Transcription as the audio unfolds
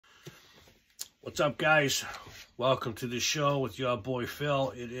What's up, guys? Welcome to the show with your boy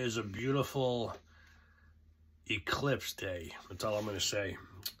Phil. It is a beautiful eclipse day. That's all I'm going to say.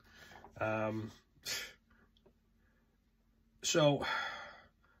 So,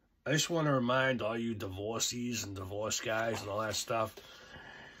 I just want to remind all you divorcees and divorce guys and all that stuff.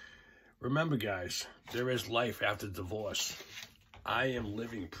 Remember, guys, there is life after divorce. I am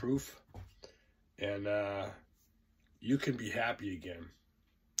living proof, and you can be happy again.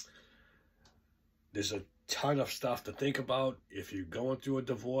 There's a ton of stuff to think about. If you're going through a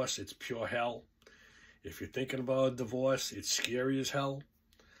divorce, it's pure hell. If you're thinking about a divorce, it's scary as hell.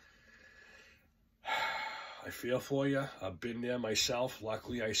 I feel for you. I've been there myself.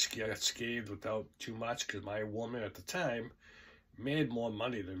 Luckily, I got scathed without too much because my woman at the time made more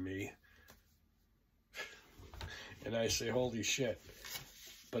money than me. And I say, holy shit.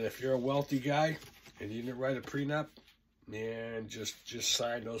 But if you're a wealthy guy and you didn't write a prenup, man, just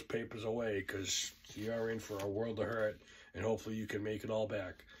sign those papers away, because you're in for a world of hurt, and hopefully you can make it all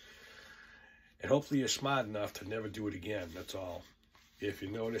back. And hopefully you're smart enough to never do it again, that's all. If you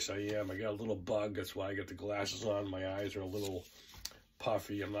notice, I got a little bug, that's why I got the glasses on. My eyes are a little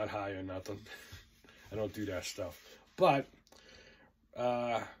puffy. I'm not high or nothing. I don't do that stuff. But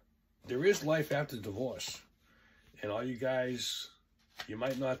there is life after divorce. And all you guys, you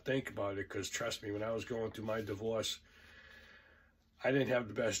might not think about it, because trust me, when I was going through my divorce, I didn't have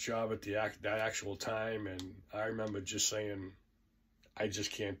the best job at that actual time, and I remember just saying, I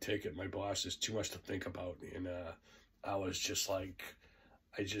just can't take it. My boss is too much to think about, and I was just like,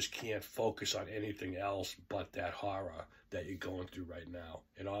 I just can't focus on anything else but that horror that you're going through right now,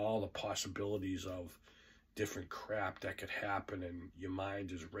 and all the possibilities of different crap that could happen, and your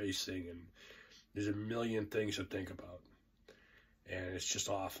mind is racing, and there's a million things to think about, and it's just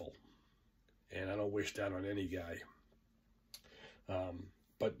awful, and I don't wish that on any guy.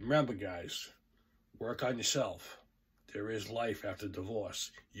 But remember, guys, work on yourself. There is life after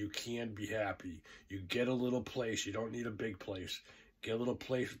divorce. You can be happy. You get a little place. You don't need a big place. Get a little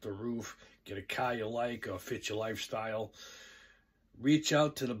place with a roof. Get a car you like or fit your lifestyle. Reach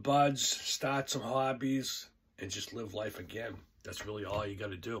out to the buds. Start some hobbies. And just live life again. That's really all you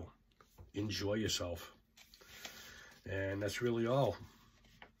got to do. Enjoy yourself. And that's really all.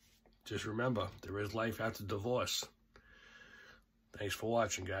 Just remember, there is life after divorce. Thanks for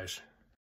watching, guys.